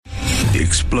The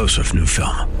explosive new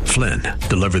film, Flynn,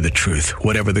 deliver the truth,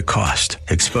 whatever the cost,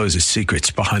 exposes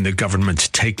secrets behind the government's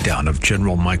takedown of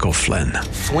General Michael Flynn.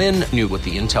 Flynn knew what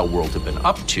the intel world had been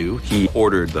up to. He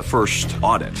ordered the first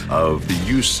audit of the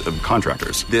use of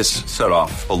contractors. This set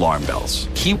off alarm bells.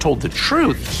 He told the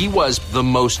truth. He was the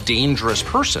most dangerous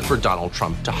person for Donald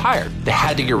Trump to hire. They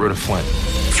had to get rid of Flynn.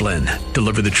 Flynn,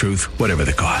 deliver the truth, whatever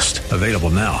the cost. Available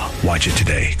now. Watch it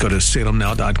today. Go to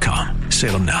salemnow.com.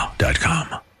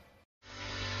 salemnow.com.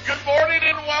 Good morning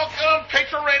and welcome.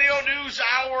 Patriot Radio News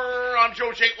Hour. I'm Joe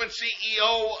Jaquin,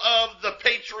 CEO of the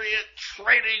Patriot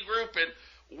Trading Group, and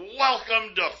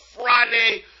welcome to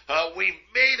Friday. We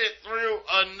made it through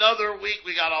another week.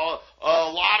 We got a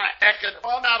lot of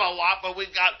well, not a lot, but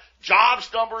we've got jobs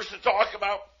numbers to talk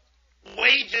about,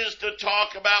 wages to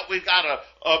talk about. We've got a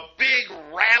big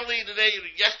rally today.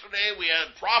 Yesterday we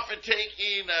had profit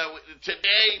taking.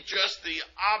 Today just the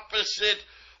opposite.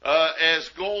 As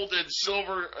gold and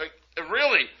silver,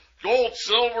 really, gold,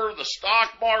 silver, the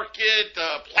stock market,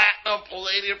 platinum,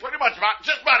 palladium, pretty much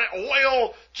just about it,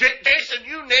 oil. Jason,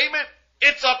 you name it,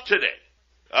 it's up today.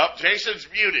 Jason's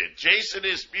muted. Jason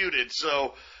is muted,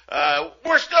 so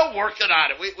we're still working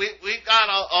on it. We've got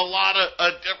a lot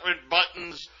of different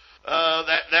buttons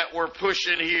that we're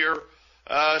pushing here.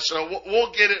 So we'll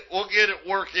get it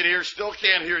working here. Still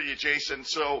can't hear you, Jason.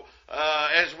 So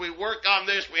as we work on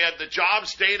this, we had the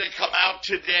jobs data come out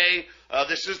today.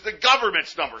 This is the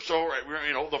government's number. So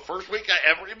the first week of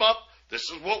every month, this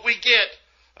is what we get.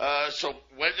 So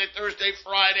Wednesday, Thursday,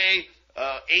 Friday,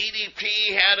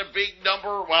 ADP had a big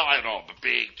number. Well, I don't know, but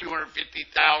big,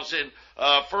 250,000.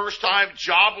 First time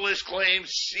jobless claims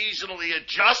seasonally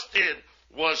adjusted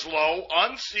was low.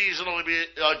 Unseasonally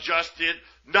adjusted,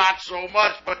 not so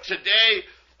much. But today,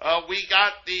 we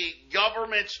got the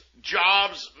government's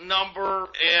jobs number,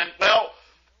 and, well,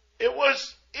 it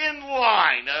was in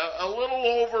line. A little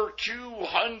over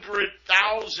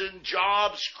 200,000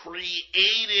 jobs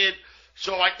created.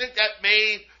 So I think that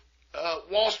made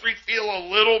Wall Street feel a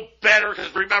little better,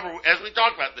 because remember, as we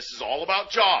talked about, this is all about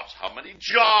jobs. How many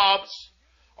jobs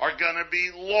are going to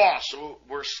be lost? So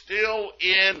we're still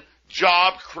in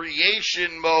job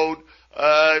creation mode,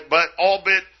 but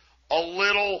albeit a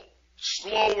little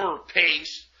slower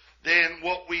pace than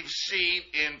what we've seen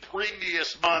in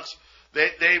previous months.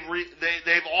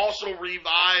 They've also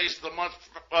revised the month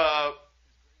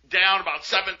down about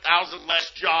 7,000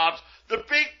 less jobs. The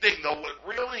big thing, though, what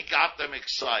really got them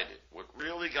excited,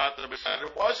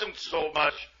 it wasn't so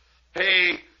much,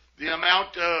 hey, the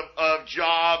amount of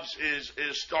jobs is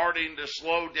starting to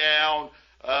slow down.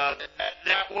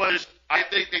 That was, I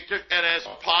think they took that as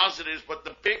a positive, but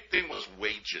the big thing was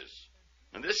wages.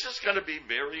 And this is going to be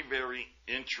very, very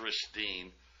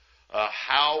interesting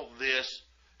how this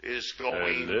is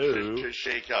going to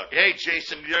shake out. Hey,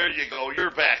 Jason, there you go.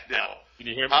 You're back now. Can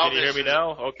you hear me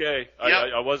now? Okay. Yep, I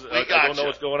don't know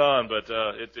what's going on, but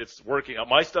it's working.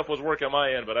 My stuff was working on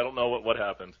my end, but I don't know what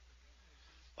happened.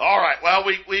 All right. Well,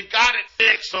 we've got it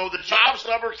fixed. So the jobs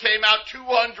number came out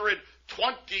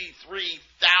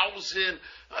 223,000.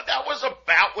 That was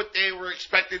about what they were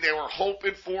expecting. They were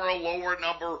hoping for a lower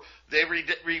number. They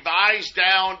revised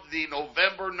down the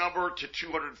November number to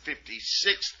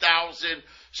 256,000.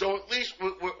 So at least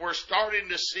we're starting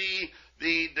to see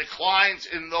the declines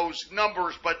in those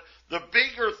numbers. But the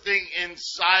bigger thing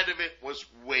inside of it was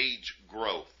wage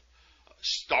growth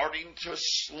starting to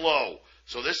slow.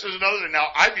 So this is another thing.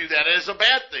 Now, I view that as a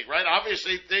bad thing, right?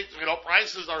 Obviously,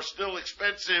 prices are still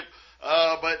expensive.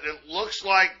 But it looks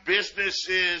like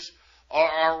businesses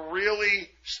are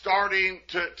really starting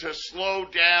to slow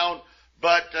down.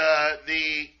 But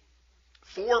the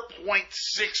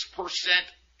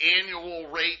 4.6% annual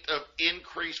rate of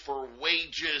increase for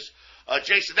wages,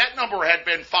 Jason, that number had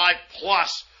been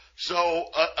 5+.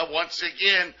 So once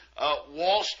again,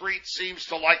 Wall Street seems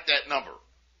to like that number.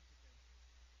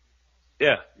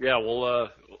 Yeah, we'll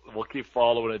keep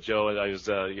following it, Joe. And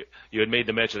you had made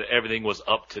the mention that everything was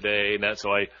up today, and that's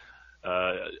why.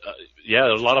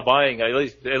 There's a lot of buying. At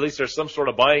least there's some sort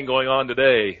of buying going on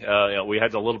today. We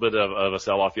had a little bit of a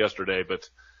sell-off yesterday, but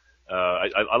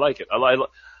I like it. I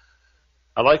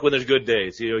like when there's good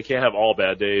days. You can't have all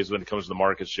bad days when it comes to the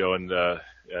markets, Joe, and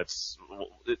it's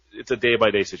a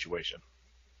day-by-day situation.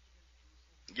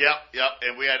 Yep.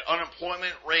 And we had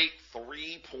unemployment rate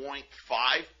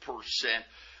 3.5%.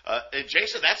 And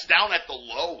Jason, that's down at the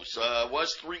lows. It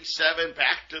was 3.7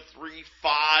 back to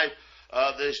 3.5.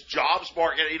 This jobs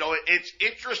market, it's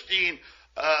interesting,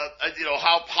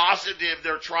 how positive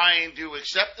they're trying to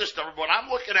accept this number. When I'm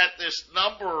looking at this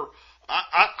number,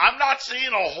 I'm not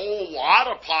seeing a whole lot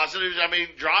of positives. I mean,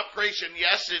 job creation,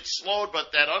 yes, it's slowed,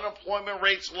 but that unemployment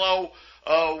rate's low.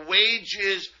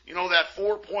 Wages, that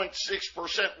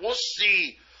 4.6%, we'll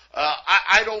see.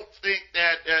 I don't think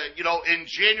that, in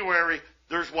January,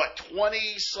 there's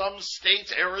 20-some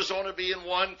states, Arizona being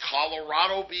one,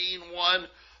 Colorado being one,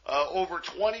 over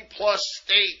 20-plus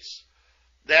states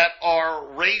that are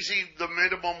raising the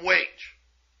minimum wage.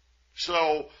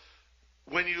 So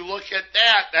when you look at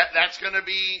that's going to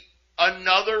be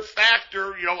another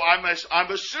factor.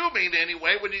 I'm assuming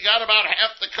anyway, when you got about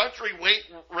half the country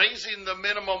raising the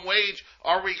minimum wage,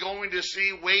 are we going to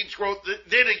see wage growth?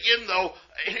 Then again, though,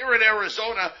 here in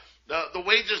Arizona, the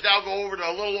wages now go over to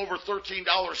a little over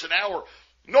 $13 an hour.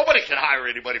 Nobody can hire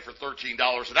anybody for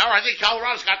 $13 an hour. I think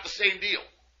Colorado's got the same deal.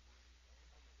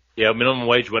 Yeah, minimum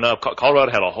wage went up.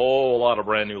 Colorado had a whole lot of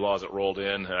brand new laws that rolled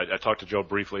in. I talked to Joe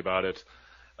briefly about it,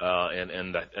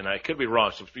 and I could be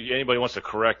wrong. So if anybody wants to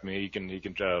correct me, you can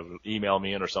email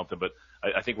me in or something. But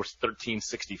I think we're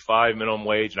 $13.65 minimum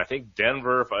wage, and I think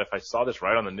Denver, if I saw this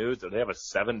right on the news, they have a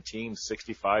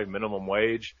 $17.65 minimum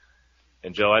wage.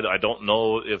 And Joe, I don't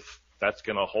know if that's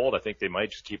going to hold. I think they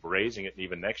might just keep raising it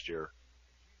even next year.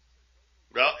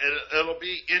 Well, it'll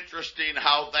be interesting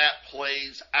how that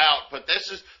plays out. But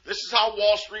this is how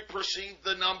Wall Street perceived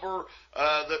the number.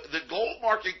 The gold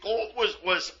market, gold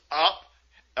was up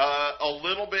a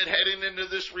little bit heading into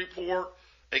this report.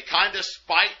 It kind of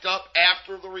spiked up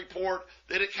after the report.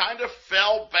 Then it kind of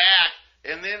fell back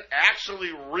and then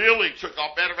actually really took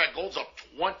off. Matter of fact, gold's up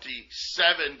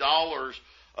 $27,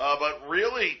 but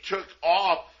really took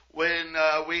off when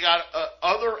we got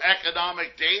other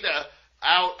economic data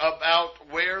out about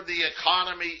where the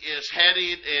economy is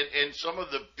headed and some of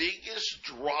the biggest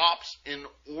drops in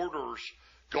orders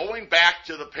going back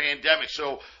to the pandemic.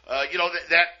 So,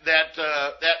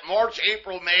 that March,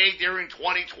 April, May during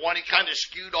 2020 kind of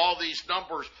skewed all these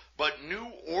numbers, but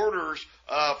new orders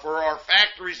for our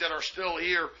factories that are still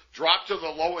here dropped to the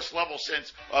lowest level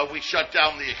since we shut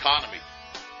down the economy.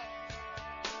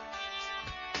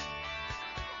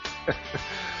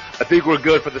 I think we're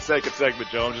good for the second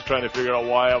segment, Joe. I'm just trying to figure out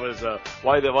why the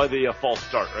false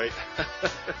start, right?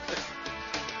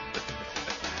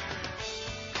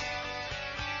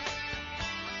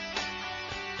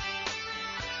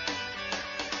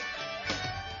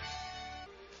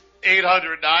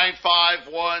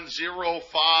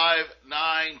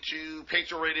 $800-951-0592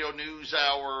 Patriot Radio News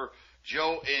Hour.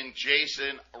 Joe and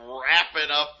Jason wrapping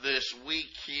up this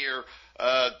week here.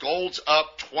 Gold's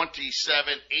up 27,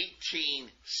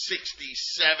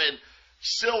 1867.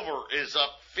 Silver is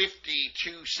up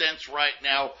 52 cents right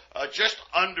now, just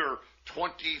under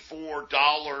 $24.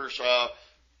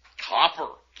 Copper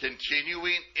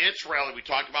continuing its rally. We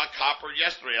talked about copper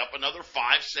yesterday, up another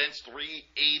 5 cents,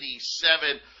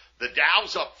 387. The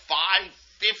Dow's up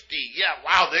 550. Yeah,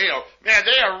 wow, they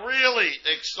are really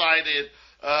excited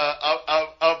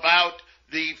about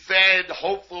the Fed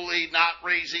hopefully not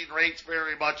raising rates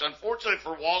very much. Unfortunately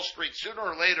for Wall Street, sooner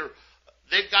or later,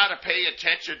 they've got to pay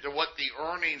attention to what the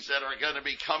earnings that are going to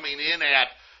be coming in at.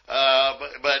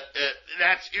 But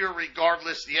that's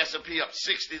irregardless. The S&P up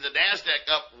 60, the NASDAQ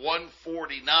up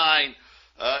 149.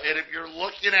 And if you're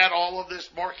looking at all of this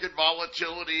market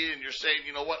volatility and you're saying,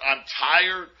 you know what, I'm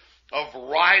tired of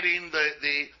riding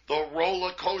the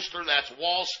roller coaster that's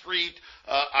Wall Street.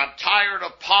 I'm tired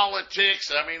of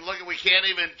politics. I mean, look, we can't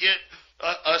even get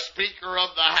a Speaker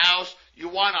of the House. You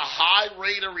want a high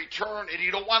rate of return, and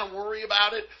you don't want to worry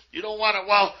about it. You don't want to,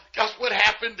 well, guess what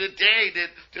happened today?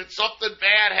 Did something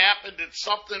bad happen? Did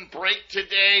something break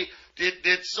today?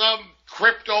 Did some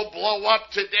crypto blow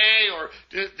up today? Or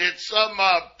did some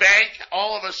bank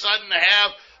all of a sudden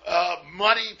have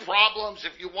money problems?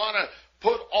 If you want to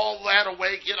put all that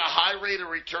away, get a high rate of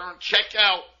return, check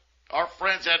out our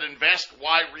friends at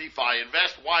InvestYRefi,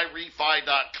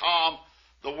 InvestYRefi.com.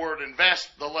 The word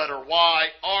invest, the letter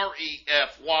Y,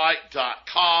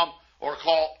 REFY.com, or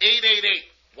call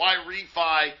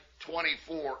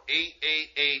 888-YREFI-24,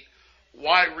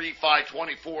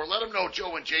 888-YREFI-24. Let them know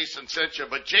Joe and Jason sent you.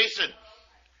 But Jason,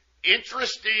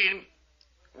 interesting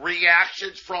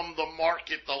reactions from the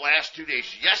market the last 2 days.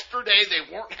 Yesterday they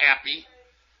weren't happy,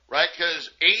 right,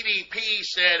 because ADP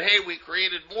said, hey, we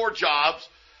created more jobs,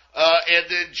 and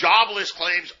then jobless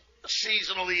claims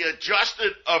seasonally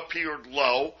adjusted appeared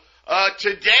low.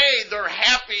 Today they're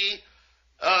happy.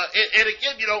 And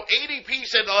again, ADP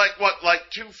said like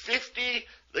 250.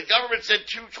 The government said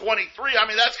 223. I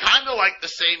mean, that's kind of like the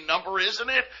same number, isn't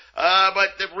it?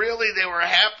 But really they were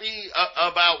happy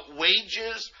about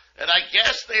wages. And I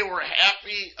guess they were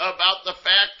happy about the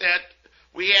fact that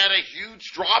we had a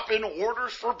huge drop in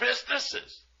orders for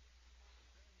businesses.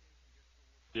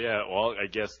 Yeah, well, I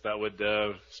guess that would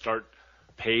start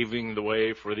paving the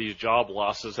way for these job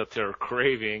losses that they're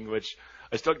craving, which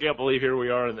I still can't believe here we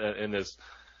are in this,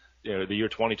 the year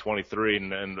 2023,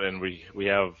 and we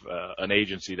have an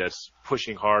agency that's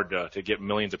pushing hard to get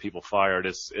millions of people fired.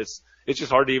 It's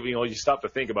just hard to even, you stop to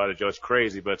think about it, Joe. It's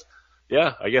crazy, but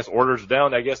yeah, I guess orders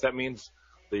down. I guess that means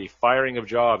the firing of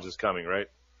jobs is coming, right?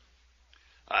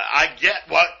 I get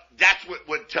what that's what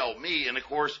would tell me. And of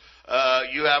course,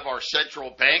 you have our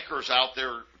central bankers out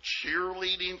there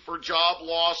cheerleading for job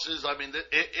losses. I mean,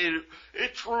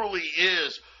 it truly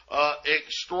is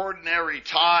extraordinary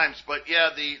times. But yeah,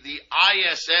 the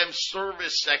ISM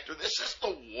service sector, this is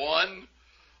the one,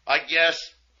 I guess,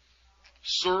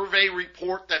 survey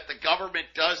report that the government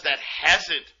does that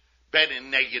hasn't been in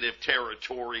negative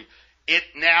territory. It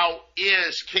now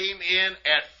came in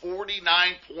at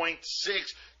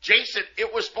 49.6. Jason,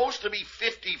 it was supposed to be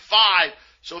 55,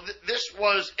 so this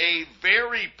was a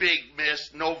very big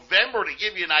miss. November, to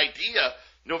give you an idea,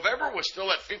 November was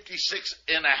still at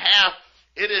 56.5.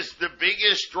 It is the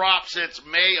biggest drop since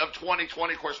May of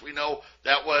 2020. Of course, we know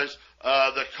that was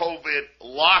the COVID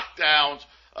lockdowns,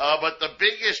 but the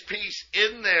biggest piece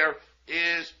in there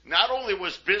is not only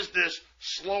was business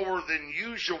slower than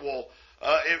usual,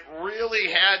 it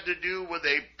really had to do with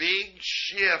a big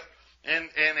shift and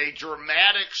a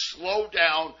dramatic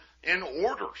slowdown in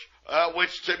orders,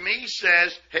 which to me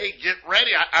says, hey, get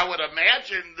ready. I would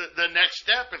imagine the next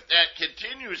step, if that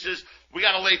continues, is we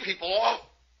got to lay people off.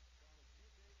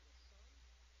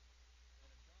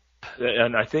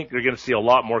 And I think you're going to see a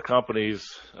lot more companies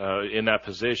in that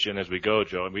position as we go,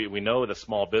 Joe. And we know that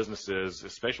small businesses,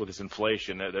 especially with this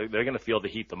inflation, they're going to feel the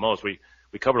heat the most. We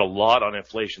covered a lot on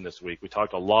inflation this week. We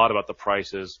talked a lot about the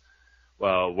prices,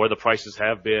 where the prices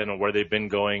have been and where they've been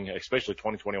going, especially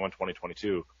 2021,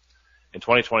 2022. In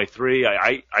 2023,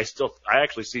 I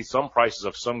actually see some prices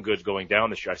of some goods going down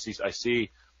this year. I see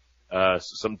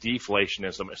some deflation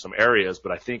in some areas,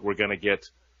 but I think we're going to get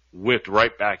whipped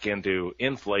right back into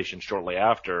inflation shortly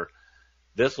after.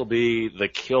 This will be the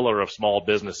killer of small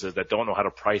businesses that don't know how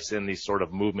to price in these sort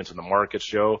of movements in the markets,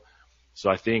 Joe. So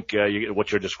I think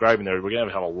what you're describing there, we're going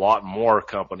to have a lot more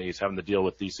companies having to deal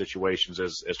with these situations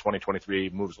as 2023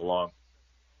 moves along.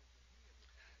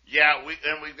 Yeah,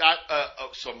 we've got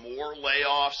some more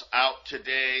layoffs out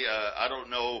today. I don't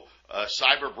know,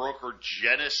 cyber broker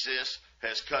Genesis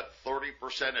has cut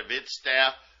 30% of its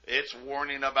staff. It's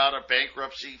warning about a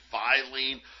bankruptcy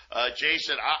filing.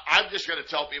 Jason, I'm just going to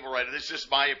tell people right now, this is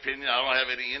my opinion. I don't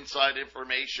have any inside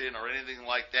information or anything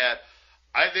like that.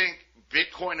 I think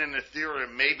Bitcoin and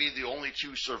Ethereum may be the only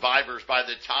two survivors by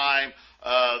the time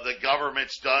the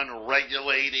government's done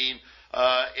regulating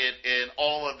and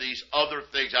all of these other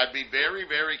things. I'd be very,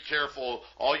 very careful.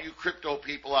 All you crypto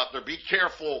people out there, be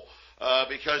careful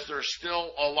because there's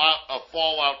still a lot of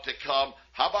fallout to come.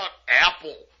 How about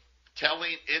Apple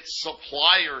telling its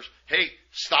suppliers, hey,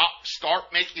 start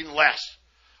making less.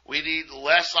 We need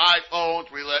less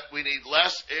iPhones. We need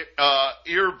less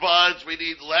earbuds. We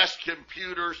need less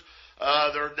computers.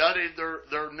 Their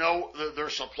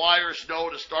suppliers know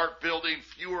to start building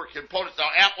fewer components. Now,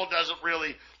 Apple doesn't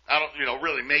really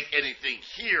make anything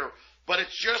here, but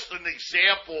it's just an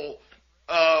example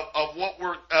of what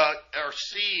we're are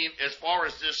seeing as far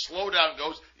as this slowdown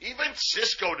goes. Even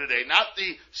Cisco today, not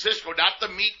the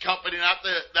meat company, not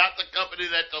the company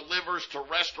that delivers to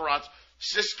restaurants.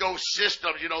 Cisco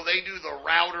Systems, they do the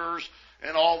routers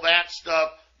and all that stuff.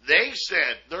 They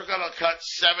said they're going to cut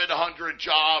 700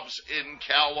 jobs in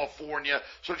California.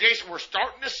 So, Jason, we're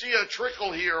starting to see a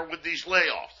trickle here with these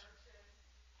layoffs.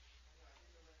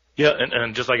 Yeah,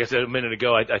 and just like I said a minute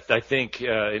ago, I think,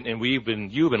 and you've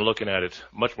been looking at it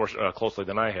much more closely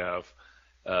than I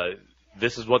have.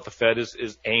 This is what the Fed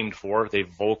is aimed for. They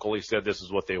vocally said this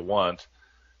is what they want.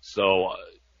 So,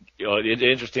 it's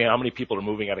interesting how many people are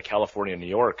moving out of California and New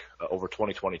York over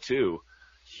 2022.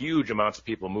 Huge amounts of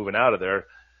people moving out of there.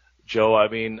 Joe, I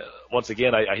mean, once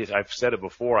again, I've said it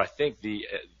before. I think the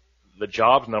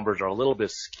jobs numbers are a little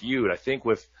bit skewed. I think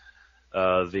with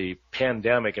the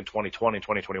pandemic in 2020 and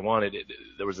 2021,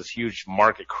 there was this huge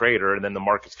market crater, and then the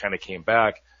markets kind of came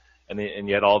back, and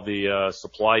yet all the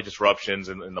supply disruptions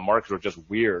and the markets were just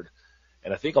weird.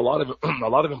 And I think a lot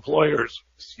of employers,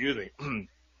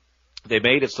 they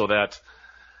made it so that,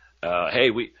 hey,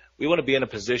 we want to be in a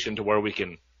position to where we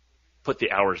can put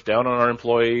the hours down on our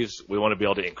employees. We want to be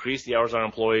able to increase the hours on our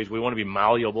employees. We want to be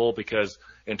malleable because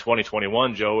in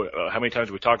 2021, Joe, how many times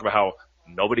did we talk about how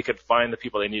nobody could find the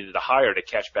people they needed to hire to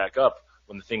catch back up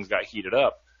when the things got heated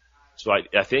up? So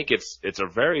I think it's a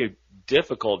very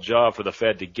difficult job for the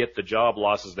Fed to get the job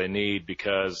losses they need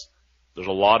because there's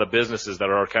a lot of businesses that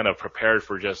are kind of prepared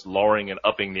for just lowering and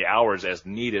upping the hours as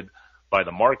needed by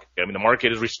the market. I mean, the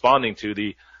market is responding to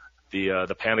the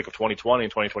panic of 2020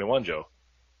 and 2021, Joe.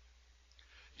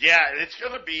 Yeah, it's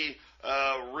going to be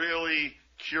really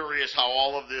curious how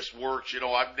all of this works.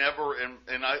 I've never,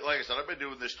 like I said, I've been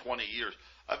doing this 20 years.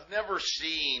 I've never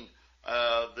seen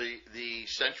the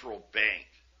central bank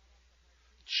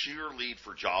cheerlead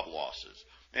for job losses.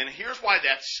 And here's why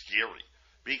that's scary.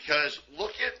 Because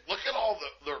look at all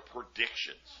their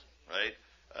predictions, right?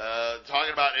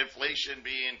 Talking about inflation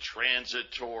being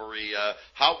transitory,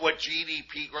 what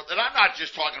GDP growth, and I'm not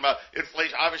just talking about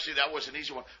inflation. Obviously, that was an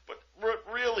easy one, but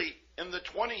really, in the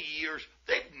 20 years,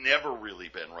 they've never really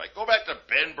been right. Go back to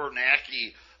Ben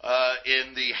Bernanke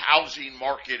in the housing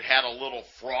market had a little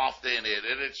froth in it,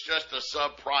 and it's just a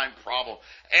subprime problem.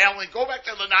 Go back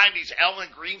to the 90s, Alan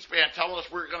Greenspan telling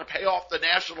us we were going to pay off the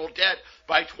national debt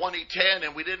by 2010,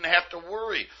 and we didn't have to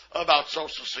worry about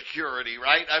Social Security,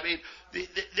 right? I mean,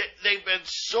 they've been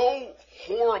so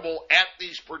horrible at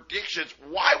these predictions.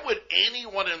 Why would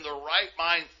anyone in their right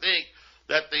mind think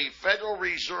that the Federal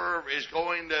Reserve is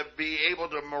going to be able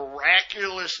to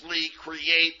miraculously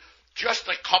create just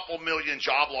a couple million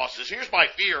job losses? Here's my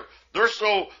fear. They're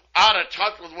so out of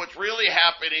touch with what's really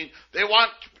happening. They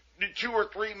want 2 or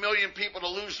 3 million people to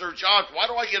lose their jobs. Why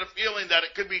do I get a feeling that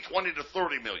it could be 20 to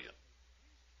 30 million?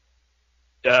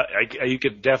 You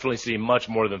could definitely see much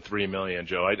more than 3 million,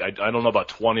 Joe. I don't know about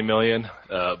 20 million,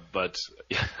 but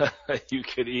you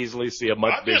could easily see a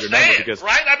much bigger number. Because,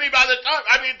 right? I mean, by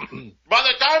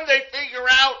the time they figure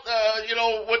out,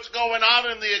 what's going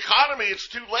on in the economy, it's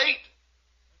too late.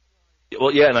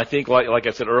 Well, yeah, and I think, like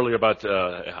I said earlier about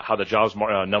how the jobs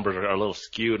numbers are a little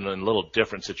skewed and in a little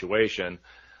different situation.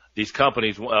 These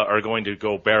companies are going to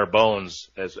go bare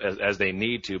bones as they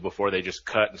need to before they just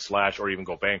cut and slash or even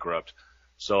go bankrupt.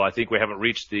 So I think we haven't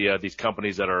reached these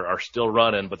companies that are still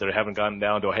running, but they haven't gotten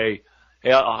down to, hey,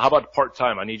 how about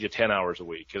part-time? I need you 10 hours a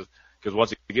week. Because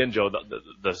once again, Joe,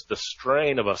 the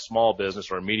strain of a small business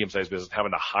or a medium-sized business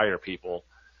having to hire people,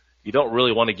 you don't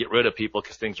really want to get rid of people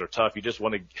because things are tough. You just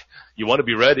want to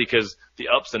be ready because the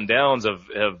ups and downs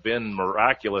have been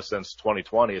miraculous since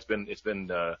 2020. It's been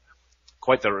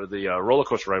quite the roller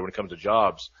coaster ride when it comes to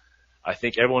jobs. I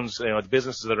think the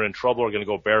businesses that are in trouble are going to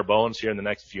go bare bones here in the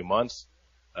next few months.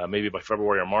 Maybe by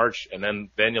February or March, and then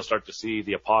you'll start to see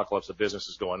the apocalypse of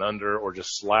businesses going under or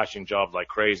just slashing jobs like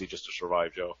crazy just to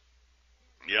survive, Joe.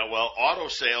 Yeah, well, auto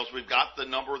sales, we've got the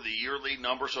yearly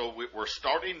number, so we're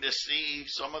starting to see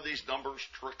some of these numbers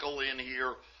trickle in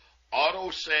here.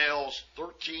 Auto sales,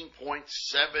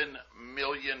 13.7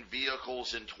 million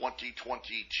vehicles in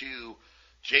 2022.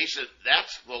 Jason,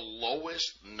 that's the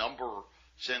lowest number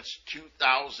since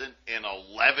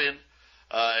 2011.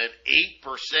 An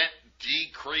 8%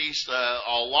 decrease.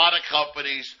 A lot of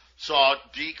companies saw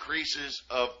decreases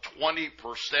of 20%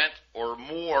 or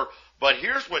more. But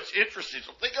here's what's interesting.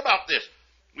 So think about this.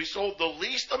 We sold the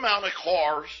least amount of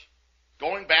cars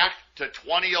going back to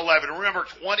 2011. Remember,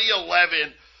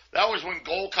 2011, that was when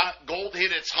gold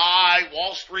hit its high.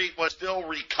 Wall Street was still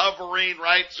recovering,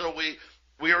 right? So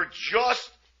we are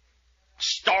just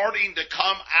starting to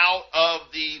come out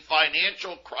of the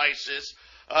financial crisis.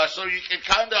 So you can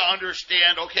kind of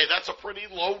understand, okay, that's a pretty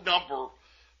low number,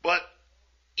 but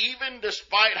even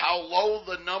despite how low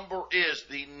the number is,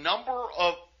 the number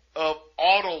of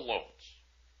auto loans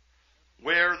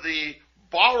where the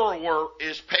borrower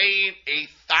is paying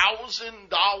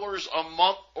 $1,000 a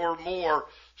month or more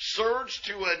surged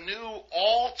to a new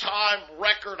all-time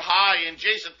record high. And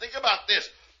Jason, think about this.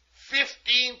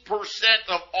 15%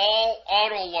 of all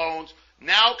auto loans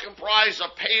now comprise a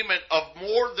payment of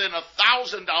more than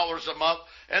 $1,000 a month,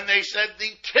 and they said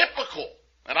the typical,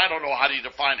 and I don't know how do you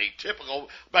define a typical,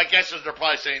 my guess is they're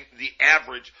probably saying the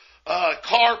average,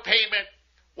 car payment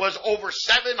was over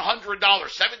 $700,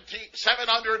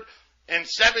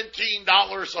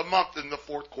 $717 a month in the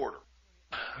fourth quarter.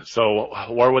 So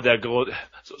where would that go?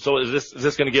 So is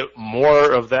this going to get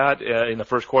more of that in the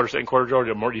first quarter, second quarter, George?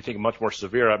 Or more? Do you think much more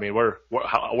severe? I mean, where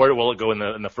will it go in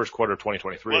the first quarter of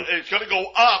 2023? Well, it's going to go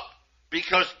up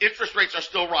because interest rates are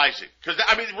still rising. Because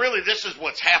I mean, really, this is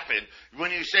what's happened.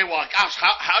 When you say, "Well, gosh,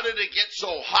 how did it get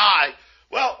so high?"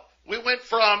 Well, we went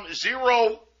from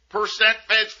 0%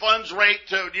 Fed funds rate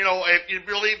to, if you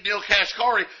believe Neil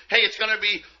Kashkari, hey, it's going to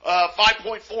be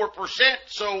 5.4%.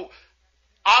 So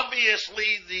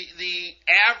obviously, the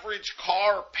average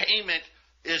car payment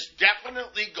is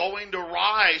definitely going to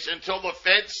rise until the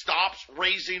Fed stops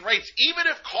raising rates. Even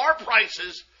if car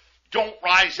prices don't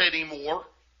rise anymore,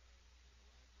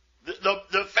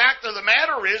 the fact of the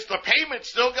matter is the payment's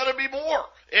still going to be more.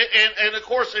 And of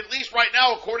course, at least right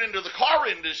now, according to the car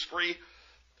industry,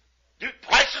 dude,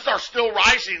 prices are still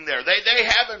rising there. They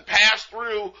haven't passed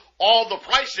through all the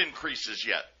price increases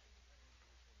yet.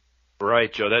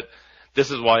 Right, Joe. This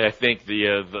is why I think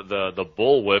the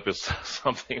bullwhip is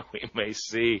something we may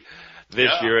see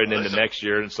this year and into next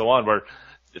year and so on, where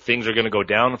things are going to go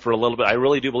down for a little bit. I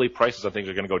really do believe prices on things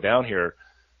are going to go down here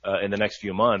in the next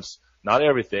few months. Not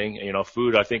everything,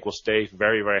 food I think will stay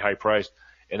very, very high priced.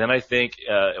 And then I think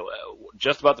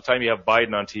just about the time you have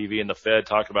Biden on TV and the Fed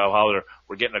talking about how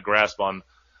we're getting a grasp on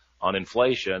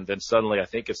inflation, then suddenly I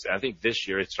think this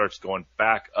year it starts going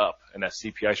back up, and that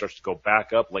CPI starts to go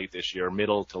back up late this year,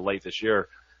 middle to late this year,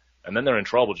 and then they're in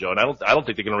trouble, Joe. And I don't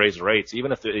think they're going to raise the rates,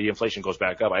 even if the inflation goes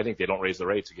back up. I think they don't raise the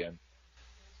rates again.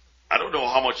 I don't know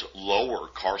how much lower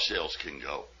car sales can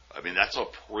go. I mean, that's a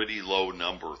pretty low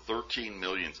number. 13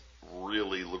 million.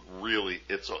 Really,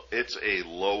 it's a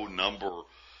low number.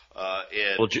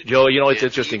 Well, Joe, it's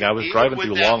interesting. I was driving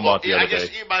through Longmont the other day.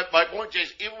 My point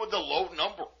is, even with the low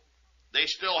number, they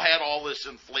still had all this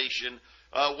inflation.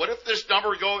 What if this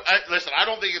number goes? Listen, I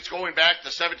don't think it's going back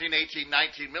to 17, 18,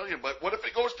 19 million. But what if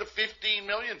it goes to 15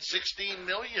 million, 16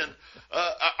 million?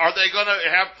 Are they going to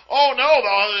have? Oh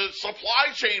no, the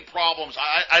supply chain problems.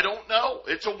 I don't know.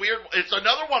 It's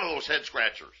another one of those head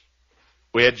scratchers.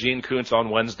 We had Gene Kuntz on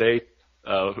Wednesday,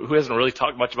 who hasn't really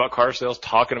talked much about car sales,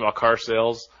 talking about car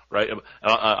sales, right?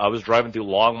 I was driving through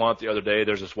Longmont the other day.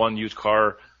 There's this one used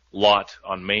car lot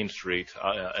on Main Street,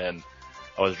 and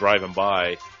I was driving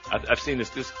by. I've seen this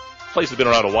place has been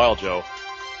around a while, Joe.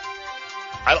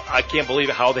 I can't believe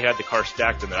how they had the cars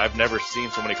stacked in there. I've never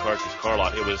seen so many cars in this car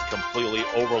lot. It was completely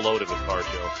overloaded with cars,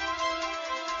 Joe.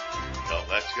 No,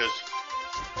 that's because,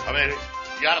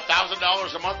 you got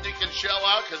 $1,000 a month you can shell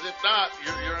out, because if not,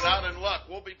 you're not in luck.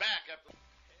 We'll be back.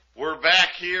 We're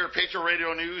back here, Patriot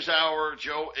Radio News Hour,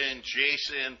 Joe and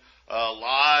Jason,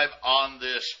 live on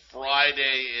this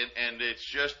Friday, and it's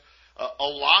just a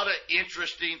lot of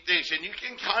interesting things. And you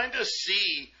can kind of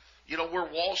see, where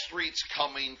Wall Street's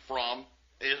coming from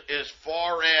as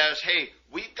far as, hey,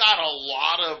 we've got a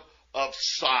lot of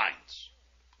signs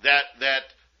that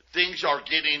things are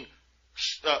getting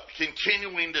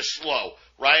continuing to slow,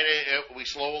 right? We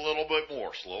slow a little bit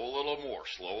more, slow a little more,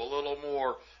 slow a little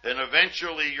more, and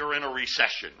eventually you're in a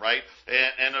recession, right?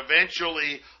 And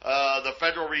eventually the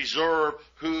Federal Reserve,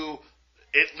 who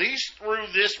at least through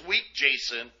this week,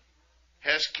 Jason,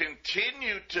 has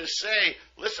continued to say,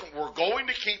 listen, we're going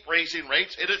to keep raising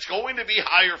rates, and it's going to be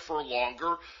higher for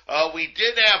longer. We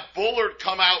did have Bullard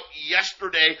come out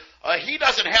yesterday. He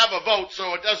doesn't have a vote,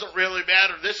 so it doesn't really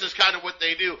matter. This is kind of what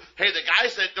they do. Hey, the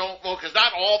guys that don't vote, because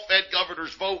not all Fed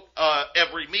governors vote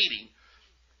every meeting.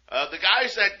 The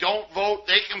guys that don't vote,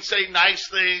 they can say nice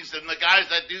things, and the guys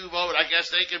that do vote, I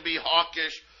guess they can be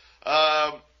hawkish.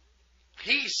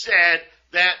 He said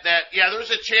that there's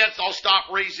a chance I'll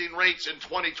stop raising rates in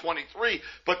 2023.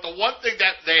 But the one thing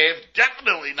that they have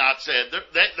definitely not said,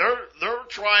 they're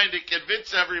trying to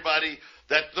convince everybody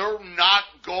that they're not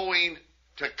going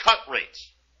to cut rates.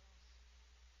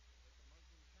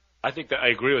 I think that I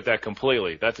agree with that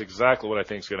completely. That's exactly what I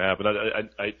think is going to happen.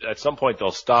 I at some point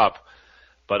they'll stop,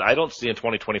 but I don't see in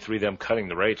 2023 them cutting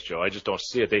the rates, Joe. I just don't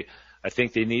see it. I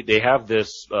think they have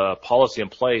this policy in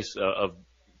place of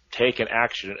take an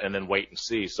action and then wait and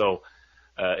see. So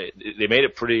they made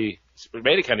it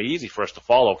kind of easy for us to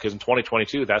follow, because in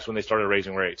 2022, that's when they started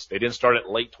raising rates. They didn't start it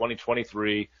late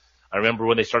 2023. I remember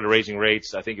when they started raising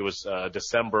rates, I think it was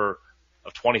December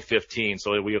of 2015.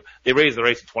 So they raised the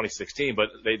rates in 2016, but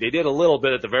they did a little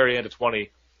bit at the very end of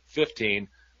 2015.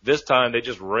 This time they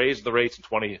just raised the rates in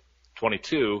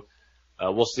 2022.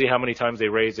 We'll see how many times they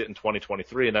raise it in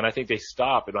 2023, and then I think they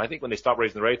stop. And I think when they stop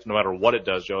raising the rates, no matter what it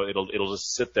does, Joe, it'll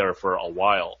just sit there for a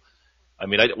while. I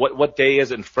mean, what day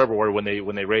is it in February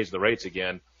when they raise the rates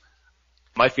again?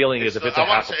 My feeling is if it's a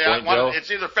half a point, Joe,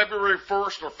 it's either February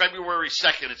 1st or February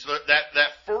 2nd. It's that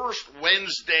first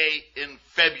Wednesday in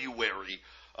February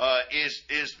is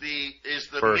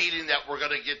the first meeting that we're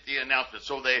going to get the announcement.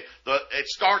 So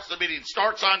the meeting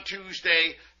starts on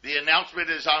Tuesday. The announcement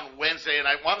is on Wednesday, and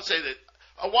I want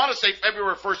to say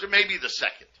February 1st. It may be the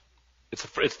 2nd.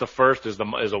 It's the first is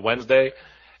a Wednesday,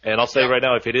 and I'll say right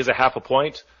now, if it is a half a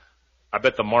point, I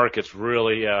bet the market's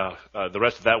really the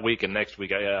rest of that week and next week,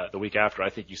 the week after. I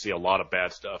think you see a lot of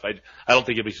bad stuff. I don't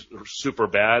think it'll be super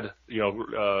bad,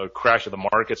 crash of the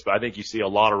markets, but I think you see a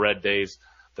lot of red days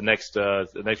the next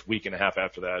week and a half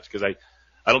after that, because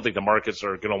I don't think the markets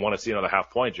are going to want to see another half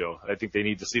point, Joe. I think they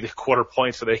need to see the quarter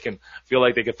point so they can feel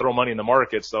like they can throw money in the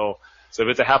market. So So if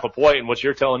it's a half a point, and what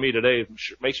you're telling me today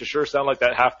makes it sure sound like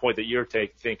that half point that you're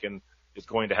thinking is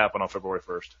going to happen on February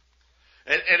 1st.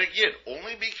 And again,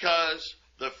 only because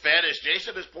the Fed, as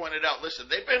Jason has pointed out, listen,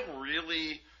 they've been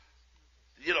really,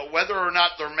 whether or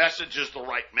not their message is the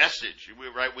right message,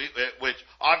 right? Which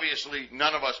obviously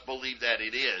none of us believe that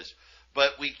it is.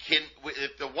 But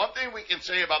the one thing we can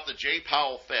say about the Jay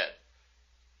Powell Fed,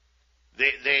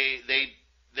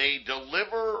 they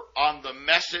deliver on the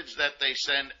message that they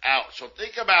send out. So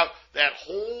think about that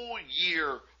whole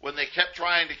year when they kept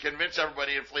trying to convince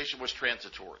everybody inflation was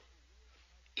transitory.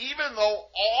 Even though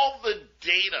all the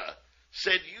data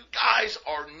said you guys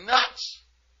are nuts,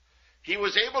 he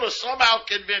was able to somehow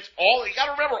convince you got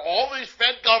to remember, all these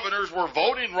Fed governors were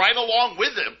voting right along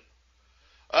with him.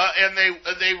 And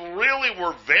they really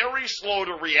were very slow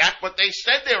to react, but they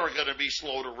said they were going to be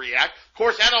slow to react. Of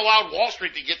course, that allowed Wall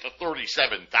Street to get to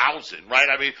 37,000, right?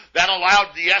 I mean, that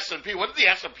allowed the S&P. What did the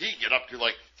S&P get up to,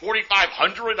 like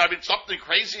 4,500? I mean, something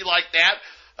crazy like that,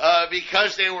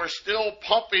 because they were still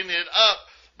pumping it up.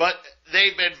 But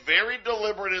they've been very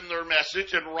deliberate in their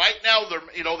message, and right now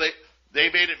they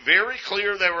made it very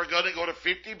clear they were going to go to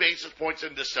 50 basis points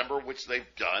in December, which they've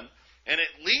done. And at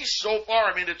least so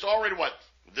far, I mean, it's already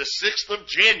the 6th of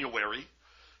January.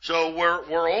 So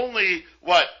we're only,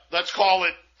 let's call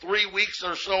it 3 weeks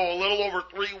or so, a little over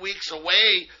 3 weeks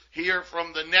away here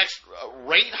from the next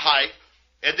rate hike.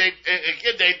 And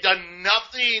they've done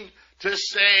nothing to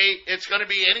say it's going to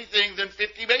be anything than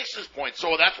 50 basis points.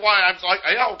 So that's why I'm like,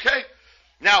 yeah, okay.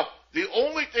 Now, the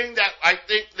only thing that I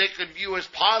think they could view as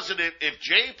positive, if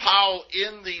Jay Powell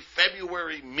in the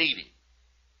February meeting,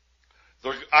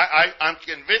 I'm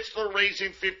convinced they're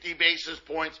raising 50 basis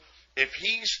points. If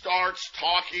he starts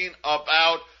talking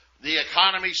about the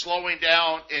economy slowing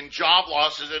down and job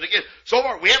losses, and again, so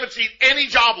far we haven't seen any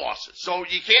job losses. So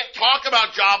you can't talk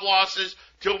about job losses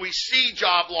till we see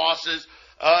job losses.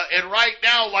 And right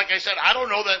now, like I said, I don't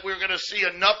know that we're going to see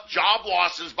enough job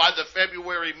losses by the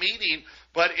February meeting.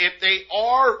 But if they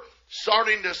are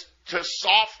starting to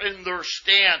soften their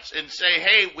stance and say,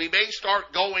 hey, we may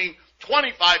start going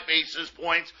 25 basis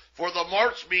points for the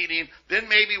March meeting, then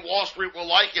maybe Wall Street will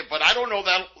like it. But I don't know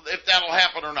if that'll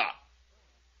happen or not.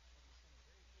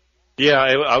 Yeah,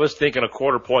 I was thinking a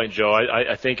quarter point, Joe.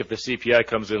 I think if the CPI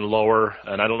comes in lower,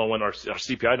 and I don't know when our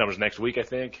CPI numbers next week, I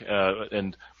think,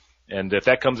 and if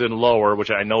that comes in lower,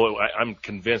 which I know I'm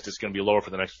convinced it's going to be lower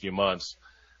for the next few months,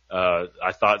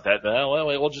 I thought that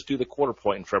we'll just do the quarter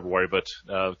point in February. But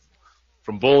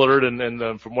from Bullard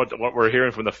and from what we're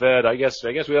hearing from the Fed, I guess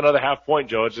we got another half point,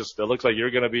 Joe. It looks like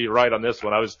you're going to be right on this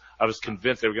one. I was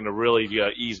convinced they were going to really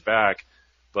ease back,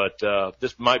 but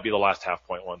this might be the last half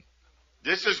point one.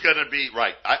 This is going to be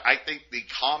right. I think the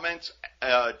comments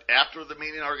after the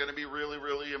meeting are going to be really,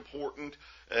 really important.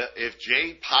 If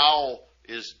Jay Powell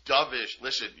is dovish,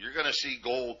 listen, you're going to see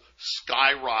gold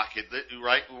skyrocket,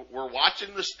 right? We're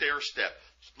watching the stair step.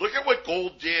 Look at what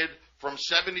gold did from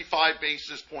 75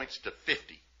 basis points to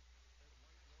 50.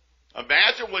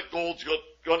 Imagine what gold's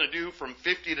going to do from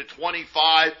 50 to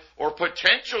 25, or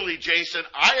potentially, Jason,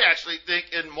 I actually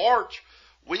think in March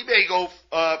we may go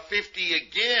 50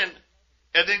 again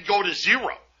and then go to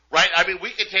zero, right? I mean, we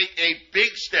could take a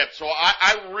big step. So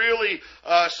I really,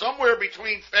 somewhere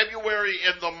between February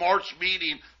and the March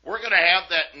meeting, we're going to have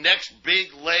that next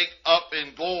big leg up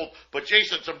in gold. But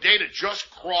Jason, some data just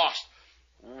crossed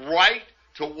right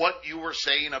to what you were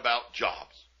saying about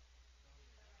jobs.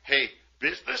 Hey,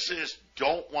 businesses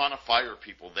don't want to fire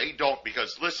people. They don't,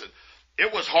 because listen,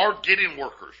 it was hard getting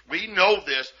workers. We know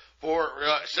this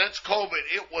since COVID.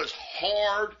 It was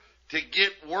hard to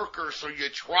get workers, so you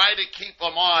try to keep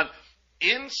them on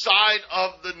inside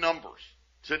of the numbers.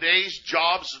 Today's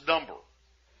jobs number.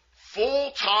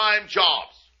 Full-time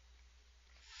jobs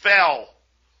fell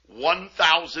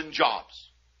 1,000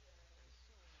 jobs.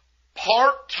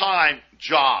 Part-time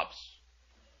jobs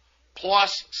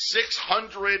plus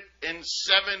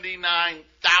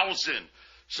 679,000.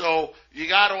 So you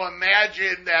got to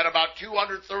imagine that about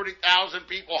 230,000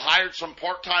 people hired some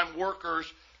part-time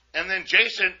workers. And then,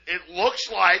 Jason, it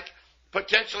looks like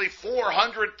potentially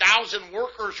 400,000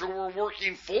 workers who were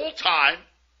working full-time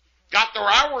got their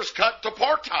hours cut to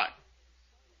part-time.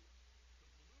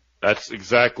 That's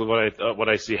exactly what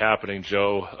I see happening,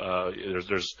 Joe.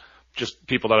 There's just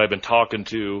people that I've been talking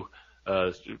to,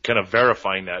 kind of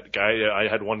verifying that. I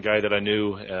had one guy that I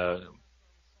knew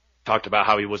talked about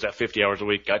how he was at 50 hours a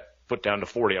week, got put down to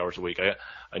 40 hours a week.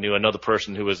 I knew another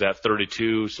person who was at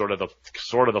 32, sort of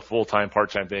the full-time,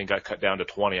 part-time thing, got cut down to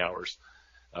 20 hours.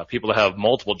 People that have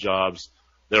multiple jobs,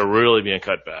 they're really being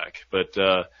cut back. But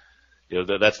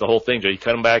that's the whole thing, Joe. You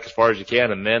cut them back as far as you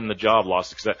can, and then the job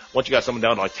loss. Because once you got someone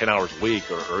down to like 10 hours a week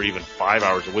or even 5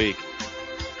 hours a week,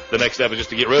 the next step is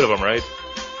just to get rid of them, right?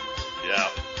 Yeah.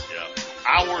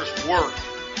 Hours worked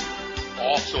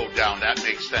also down. That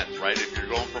makes sense, right? If you're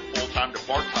going from full-time to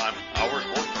part-time, hours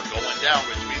worked are going down,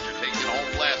 which means you're taking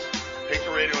home less.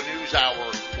 Patriot Radio News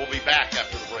Hour. We'll be back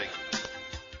after the break.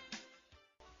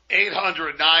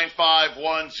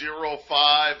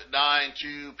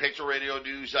 800-951-0592. Patriot Radio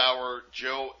News Hour.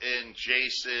 Joe and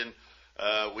Jason.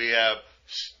 We have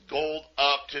gold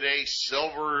up today,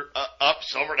 silver up.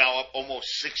 Silver now up almost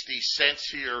 60 cents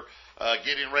here.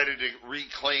 Getting ready to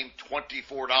reclaim $24,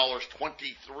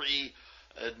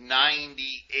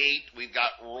 $23.98. We've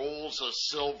got rolls of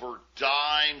silver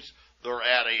dimes. They're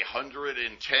at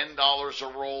 $110 a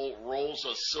roll. Rolls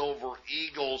of silver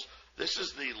eagles. This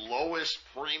is the lowest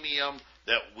premium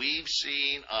that we've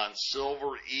seen on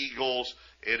silver eagles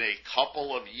in a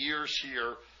couple of years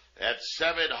here at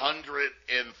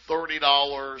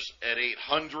 $730 at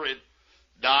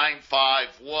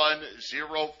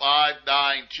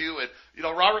 800-951-0592. And,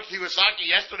 Robert Kiyosaki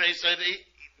yesterday said,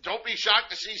 don't be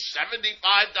shocked to see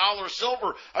 $75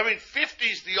 silver. I mean,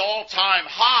 50's the all-time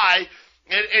high.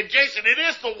 And Jason, it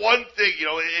is the one thing,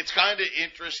 it's kind of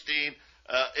interesting.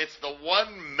 It's the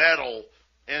one metal,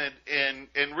 and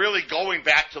really going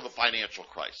back to the financial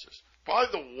crisis,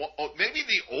 probably maybe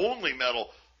the only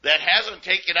metal that hasn't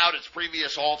taken out its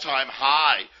previous all-time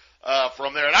high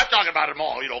from there. And I'm talking about them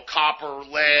all, copper,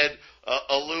 lead,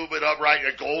 aluminum, right?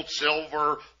 Gold,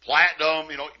 silver, platinum,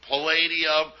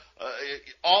 palladium,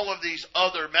 all of these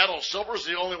other metals. Silver's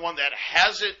the only one that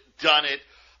hasn't done it.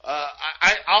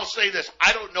 I'll say this.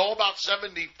 I don't know about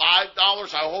 $75.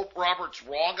 I hope Robert's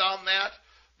wrong on that.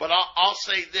 But I'll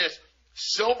say this.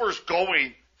 Silver's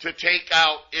going to take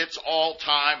out its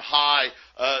all-time high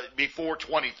before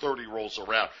 2030 rolls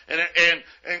around. And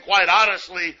quite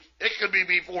honestly, it could be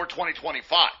before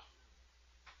 2025.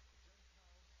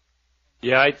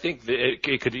 Yeah, I think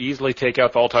it could easily take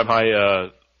out the all-time high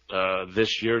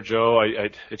this year, Joe.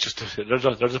 It's just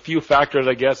there's a few factors,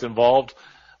 I guess, involved.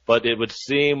 But it would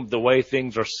seem the way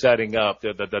things are setting up,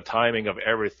 the timing of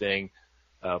everything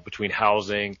between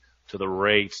housing to the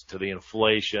rates to the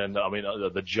inflation,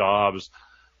 the jobs,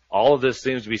 all of this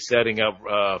seems to be setting up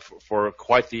for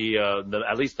quite the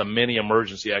at least the mini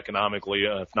emergency economically,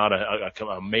 if not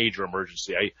a major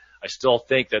emergency. I still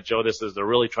think that, Joe, they're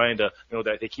really trying to,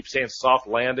 that they keep saying soft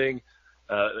landing.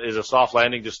 Is a soft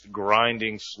landing just a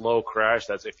grinding, slow crash?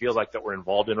 It feels like that we're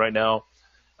involved in right now.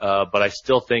 But I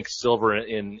still think silver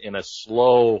in a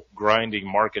slow grinding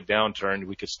market downturn,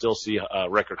 we could still see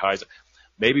record highs.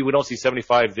 Maybe we don't see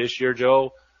 75 this year,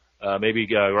 Joe. Maybe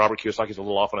Robert Kiyosaki's a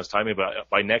little off on his timing, but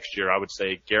by next year, I would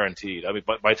say guaranteed.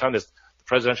 By the time the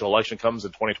presidential election comes in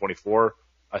 2024,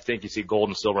 I think you see gold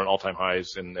and silver in all-time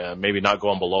highs and maybe not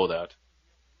going below that.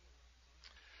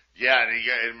 Yeah,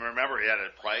 and remember, he had a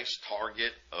price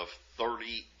target of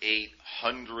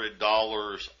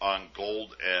 $3,800 on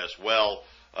gold as well.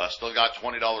 Still got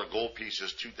 $20 gold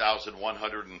pieces,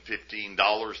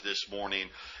 $2,115 this morning.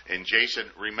 And Jason,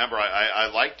 remember, I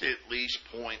like to at least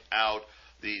point out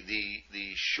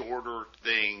the shorter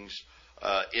things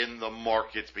in the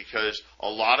markets, because a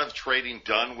lot of trading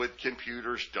done with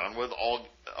computers, done with all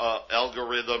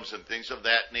algorithms and things of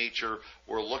that nature.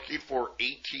 We're looking for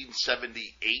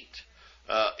 1878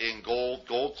 in gold.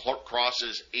 Gold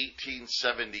crosses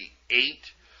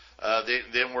 1878.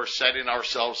 Then we're setting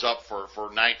ourselves up for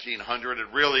 1900,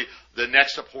 and really the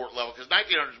next support level, because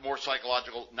 1900 is more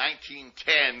psychological.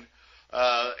 1910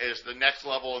 is the next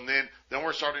level, and then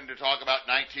we're starting to talk about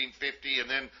 1950, and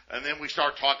then we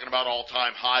start talking about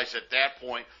all-time highs at that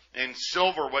point. And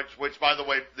silver, which by the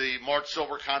way, the March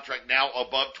silver contract now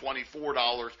above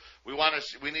 $24.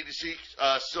 We need to see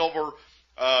silver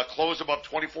close above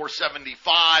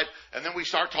 $24.75, and then we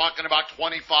start talking about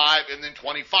 25, and then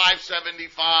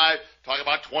 25.75. Talk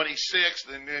about 26,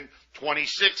 and then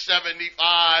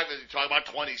 26.75, and talk about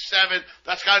 27.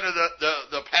 That's kind of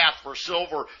the path for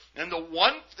silver. And the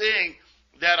one thing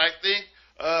that I think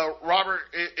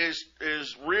Robert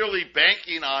is really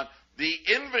banking on, the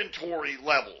inventory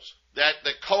levels that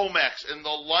the COMEX and the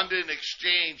London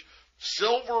Exchange,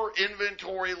 silver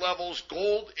inventory levels,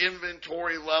 gold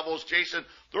inventory levels, Jason,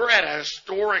 they're at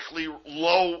historically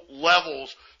low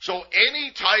levels. So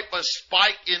any type of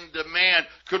spike in demand,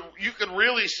 you can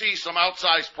really see some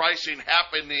outsized pricing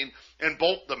happening in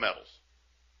both the metals.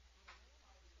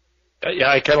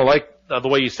 Yeah, I kind of like the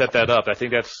way you set that up. I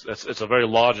think it's a very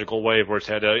logical way of where it's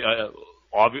headed.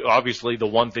 Obviously, the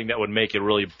one thing that would make it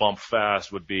really bump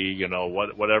fast would be,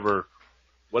 whatever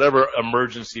whatever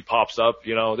emergency pops up,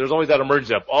 there's always that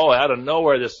emergency up. Oh, out of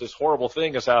nowhere, this horrible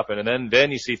thing has happened. And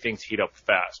then you see things heat up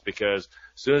fast, because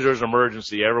as soon as there's an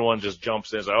emergency, everyone just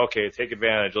jumps in. It's like, okay, take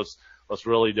advantage. Let's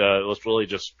really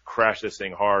just crash this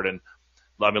thing hard. And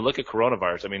I mean, look at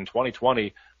coronavirus. I mean, in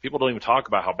 2020, people don't even talk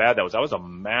about how bad that was. That was a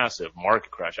massive market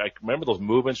crash. I remember those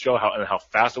movements, Joe, how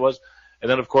fast it was.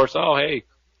 And then, of course, oh, hey,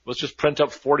 let's just print up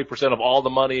 40% of all the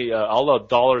money, all the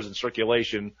dollars in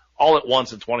circulation all at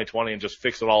once in 2020 and just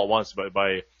fix it all at once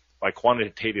by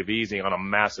quantitative easing on a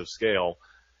massive scale.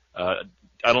 I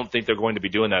don't think they're going to be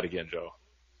doing that again, Joe.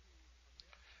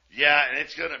 Yeah, and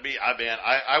it's going to be,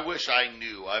 I wish I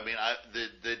knew. I mean,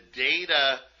 the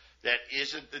data that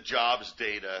isn't the jobs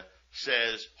data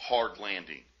says hard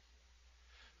landing.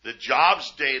 The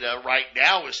jobs data right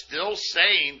now is still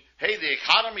saying, hey, the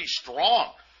economy's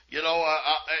strong.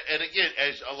 And again,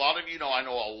 as a lot of you know, I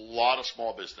know a lot of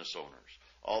small business owners.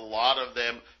 A lot of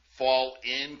them fall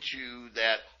into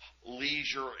that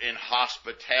leisure and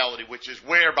hospitality, which is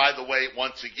where, by the way,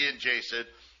 once again, Jason,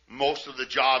 most of the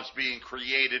jobs being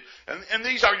created. And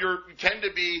these are tend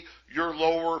to be your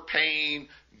lower paying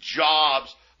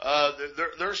jobs.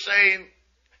 They're saying,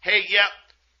 hey, yeah,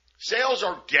 sales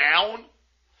are down,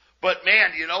 but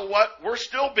man, you know what? We're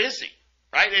still busy,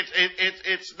 right?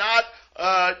 It's not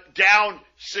down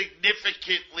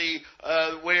significantly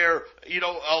where,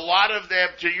 a lot of them,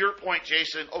 to your point,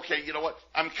 Jason, okay, you know what?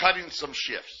 I'm cutting some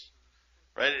shifts,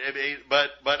 right? I mean,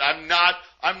 but I'm not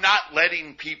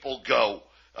letting people go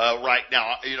right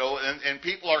now, and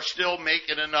people are still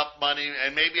making enough money,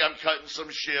 and maybe I'm cutting some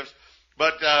shifts.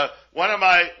 But one of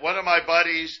my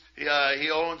buddies, he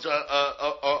owns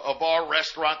a bar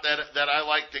restaurant that I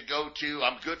like to go to.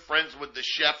 I'm good friends with the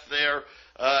chef there.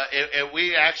 And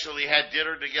we actually had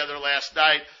dinner together last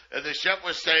night, and the chef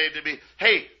was saying to me,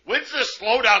 hey, when's this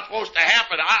slowdown supposed to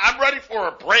happen? I'm ready for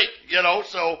a break,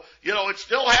 so, it's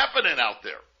still happening out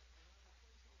there.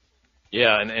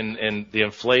 Yeah, and the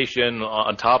inflation,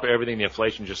 on top of everything, the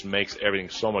inflation just makes everything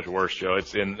so much worse, Joe.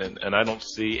 And I don't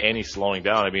see any slowing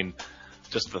down. I mean,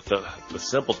 just the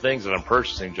simple things that I'm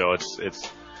purchasing, Joe,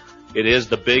 it is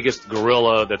the biggest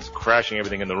gorilla that's crashing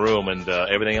everything in the room, and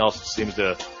everything else seems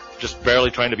to just barely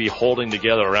trying to be holding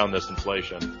together around this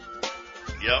inflation.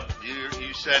 Yep,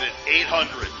 you said it.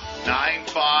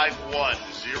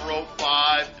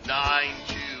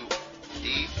 800-951-0592.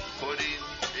 Keep putting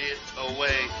it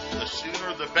away. The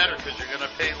sooner the better, because you're going to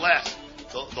pay less.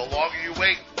 The longer you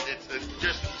wait, it's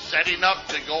just setting up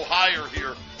to go higher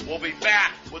here. We'll be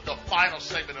back with the final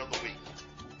segment of the week.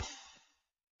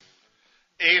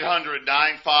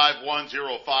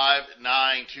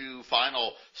 800-951-0592.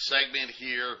 Final segment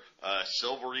here.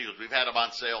 Silver Eagles. We've had them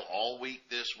on sale all week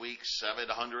this week,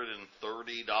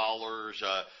 $730.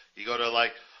 You go to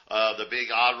the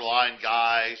big online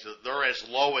guys, they're as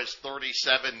low as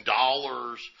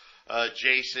 $37,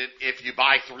 Jason, if you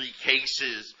buy 3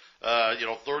 cases.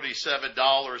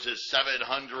 $37 is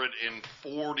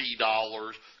 $740.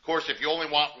 Of course, if you only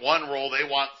want one roll, they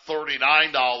want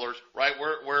 $39, right?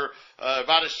 We're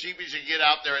about as cheap as you get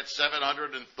out there at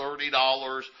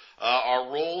 $730. Our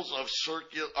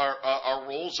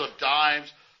rolls of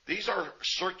dimes. These are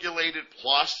circulated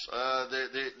plus.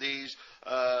 These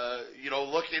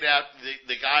looking at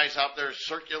the guys out there,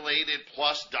 circulated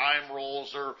plus dime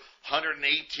rolls are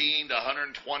 118 to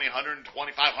 120,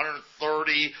 125,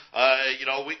 130.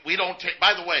 We don't take,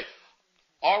 by the way,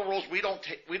 our rolls, we don't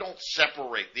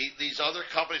separate. These other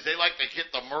companies, they like to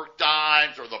hit the Merck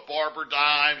dimes or the Barber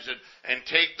dimes and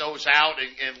take those out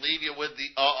and leave you with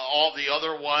all the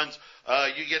other ones.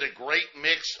 You get a great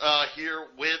mix here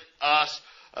with us,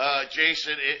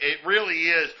 Jason. It really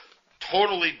is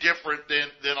totally different than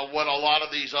what a lot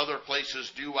of these other places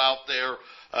do out there.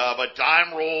 But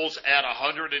dime rolls at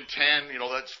 110,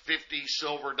 that's 50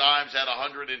 silver dimes at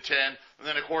 110. And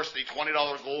then, of course, the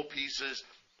 $20 gold pieces,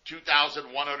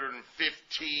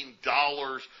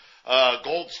 $2,115.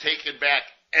 Gold's taken back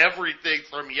everything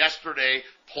from yesterday,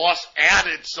 plus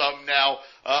added some now,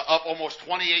 up almost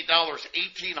 $28,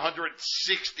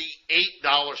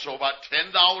 $1,868. So about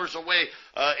 $10 away.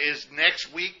 Is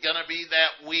next week going to be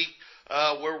that week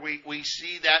where we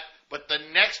see that? But the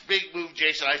next big move,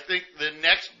 Jason, I think the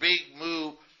next big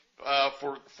move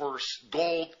for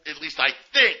gold, at least I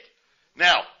think.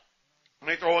 Now, let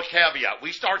me throw a caveat.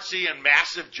 We start seeing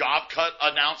massive job cut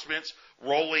announcements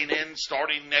rolling in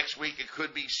starting next week. It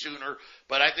could be sooner.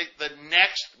 But I think the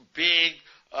next big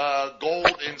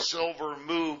gold and silver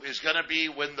move is going to be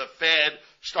when the Fed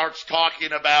starts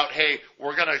talking about, hey,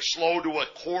 we're going to slow to a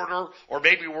quarter, or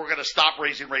maybe we're going to stop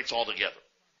raising rates altogether.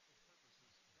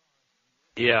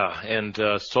 Yeah, and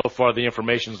so far the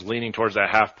information is leaning towards that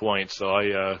half point.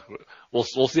 So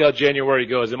we'll see how January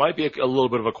goes. It might be a little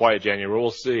bit of a quiet January.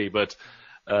 We'll see, but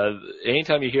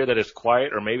anytime you hear that it's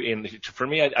quiet, or maybe for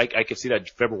me, I could see that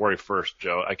February 1st,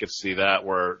 Joe. I could see that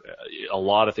where a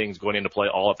lot of things going into play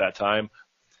all at that time.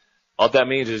 All that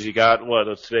means is you got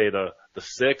what's today, the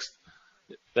 6th.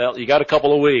 Well, you got a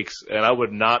couple of weeks, and I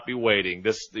would not be waiting.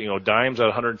 This, dimes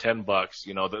at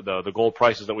 $110. The gold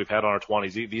prices that we've had on our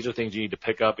 20s. These are things you need to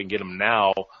pick up and get them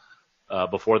now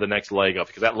before the next leg up,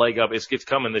 because that leg up it's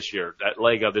coming this year. That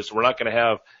leg up, we're not going to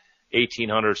have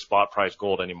 1,800 spot price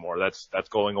gold anymore. That's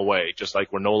going away. Just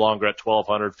like we're no longer at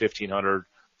 1,200, 1,500,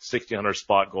 1,600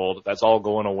 spot gold. That's all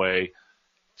going away.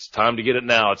 It's time to get it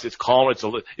now. It's calm. It's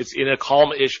in a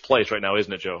calm-ish place right now,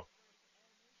 isn't it, Joe?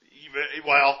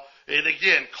 Well. And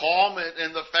again, calm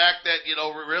in the fact that,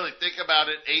 really think about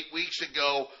it. 8 weeks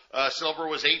ago, silver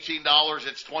was $18.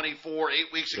 It's $24.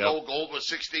 8 weeks ago, gold was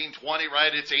 $16.20,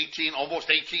 right? It's almost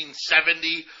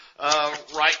 $18.70,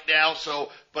 right now.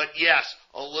 So, but yes,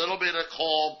 a little bit of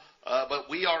calm. But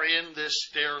we are in this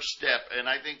stair step, and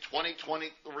I think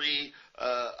 2023,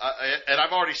 and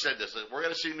I've already said this, that we're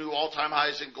going to see new all-time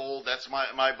highs in gold. That's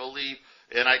my belief.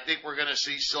 And I think we're going to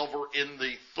see silver in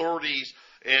the 30s.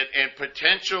 And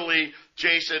potentially,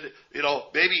 Jason,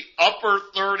 maybe upper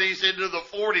 30s into the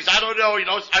 40s. I don't know.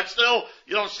 I'm still,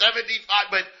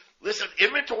 75. But listen,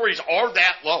 inventories are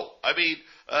that low. I mean,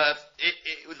 the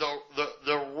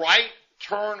right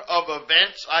turn of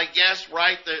events, I guess,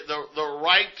 right? The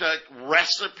right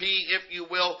recipe, if you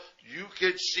will. You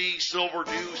could see silver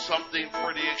do something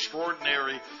pretty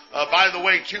extraordinary. By the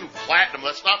way, too, platinum.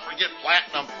 Let's not forget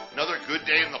platinum. Another good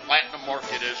day in the platinum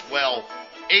market as well.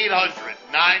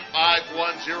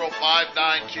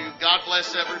 800-951-0592. God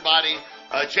bless everybody.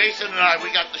 Jason and I, we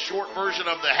got the short version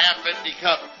of the half-empty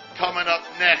cup coming up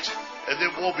next, and then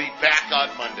we'll be back on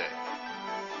Monday.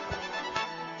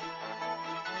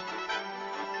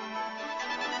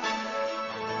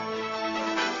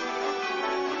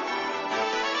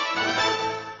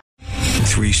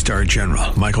 Three-star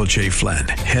General Michael J. Flynn,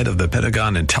 head of the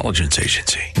Pentagon Intelligence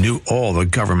Agency, knew all the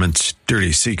government's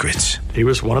dirty secrets. He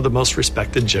was one of the most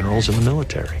respected generals in the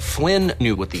military. Flynn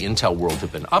knew what the intel world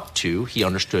had been up to. He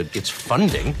understood its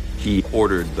funding. He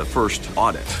ordered the first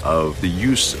audit of the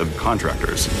use of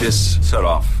contractors. This set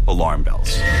off alarm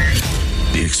bells.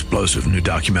 The explosive new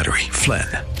documentary, Flynn,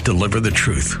 Deliver the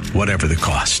Truth, Whatever the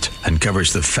Cost,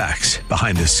 uncovers the facts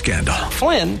behind this scandal.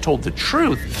 Flynn told the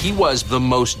truth. He was the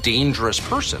most dangerous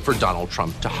person for Donald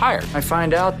Trump to hire. I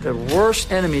find out the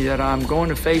worst enemy that I'm going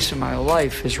to face in my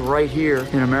life is right here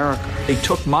in America. They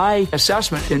took my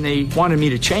assessment and they wanted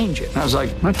me to change it. And I was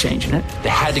like, I'm not changing it. They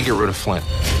had to get rid of Flynn.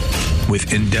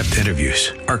 With in-depth interviews,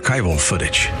 archival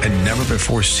footage, and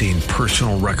never-before-seen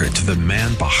personal records of the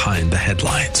man behind the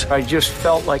headlines. I just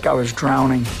felt like I was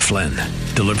drowning. Flynn,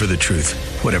 Deliver the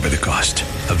Truth, Whatever the Cost.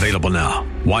 Available now.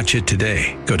 Watch it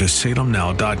today. Go to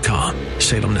salemnow.com.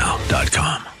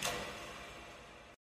 salemnow.com.